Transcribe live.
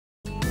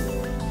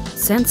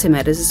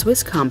Sensimed is a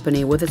Swiss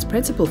company with its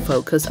principal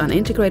focus on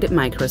integrated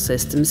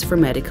microsystems for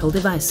medical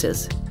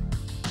devices.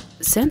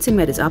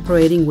 Sensimed is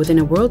operating within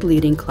a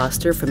world-leading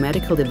cluster for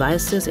medical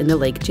devices in the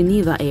Lake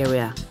Geneva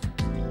area.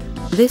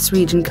 This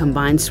region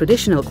combines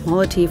traditional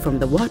quality from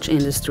the watch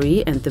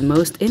industry and the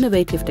most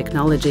innovative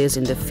technologies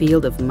in the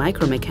field of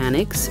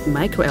micromechanics,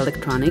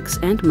 microelectronics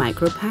and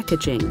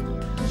micropackaging.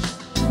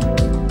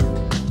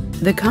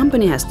 The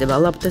company has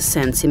developed the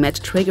Sensimed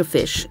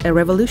Triggerfish, a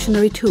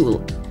revolutionary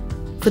tool.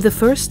 For the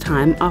first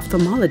time,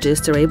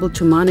 ophthalmologists are able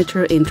to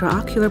monitor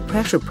intraocular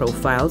pressure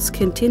profiles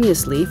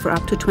continuously for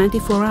up to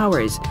 24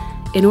 hours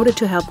in order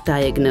to help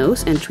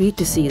diagnose and treat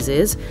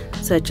diseases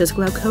such as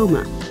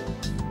glaucoma.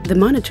 The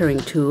monitoring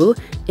tool,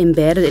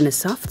 embedded in a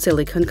soft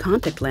silicon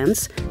contact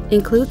lens,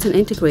 includes an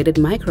integrated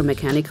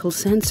micromechanical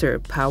sensor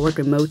powered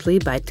remotely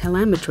by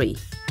telemetry.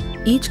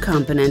 Each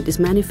component is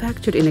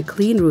manufactured in a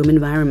clean room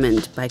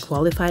environment by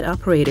qualified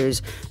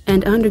operators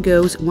and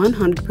undergoes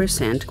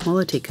 100%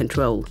 quality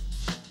control.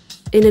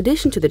 In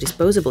addition to the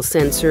disposable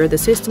sensor, the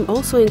system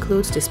also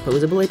includes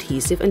disposable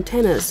adhesive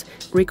antennas,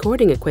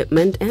 recording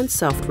equipment and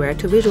software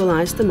to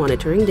visualize the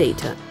monitoring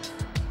data.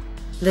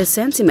 The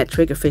Sensimed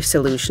Triggerfish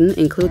solution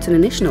includes an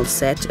initial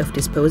set of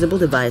disposable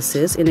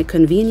devices in a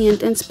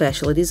convenient and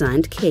specially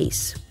designed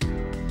case.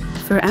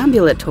 For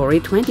ambulatory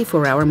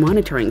 24-hour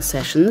monitoring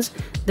sessions,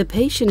 the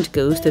patient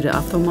goes to the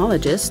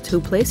ophthalmologist who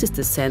places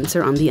the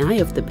sensor on the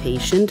eye of the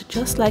patient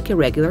just like a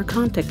regular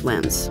contact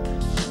lens.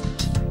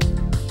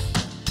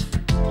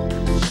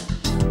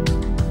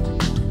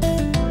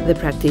 The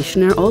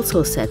practitioner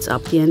also sets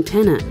up the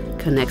antenna,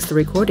 connects the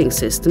recording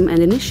system and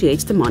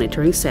initiates the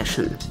monitoring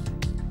session.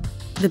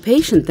 The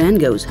patient then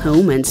goes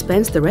home and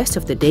spends the rest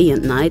of the day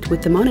and night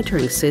with the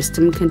monitoring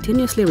system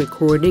continuously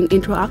recording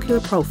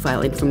intraocular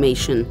profile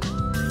information.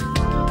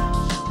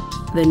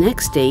 The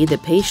next day, the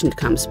patient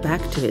comes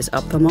back to his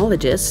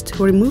ophthalmologist,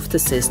 who removes the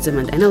system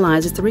and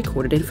analyzes the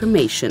recorded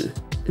information.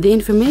 The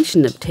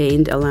information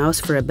obtained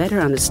allows for a better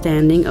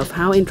understanding of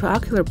how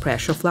intraocular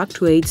pressure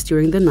fluctuates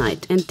during the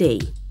night and day.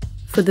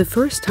 For the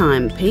first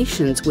time,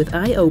 patients with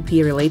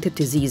IOP-related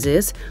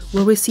diseases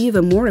will receive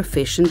a more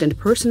efficient and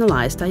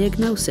personalized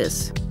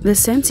diagnosis. The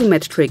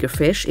Sensimed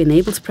Triggerfish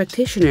enables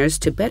practitioners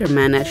to better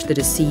manage the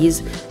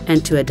disease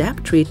and to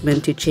adapt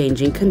treatment to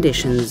changing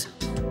conditions.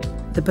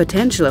 The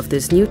potential of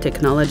this new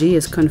technology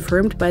is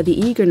confirmed by the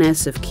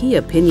eagerness of key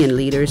opinion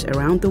leaders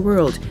around the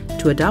world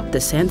to adopt the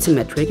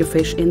Sensimed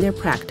Triggerfish in their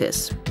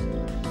practice.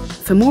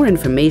 For more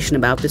information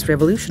about this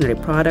revolutionary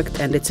product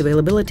and its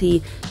availability,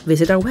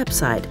 visit our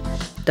website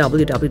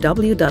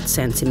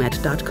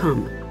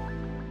www.sensimed.com.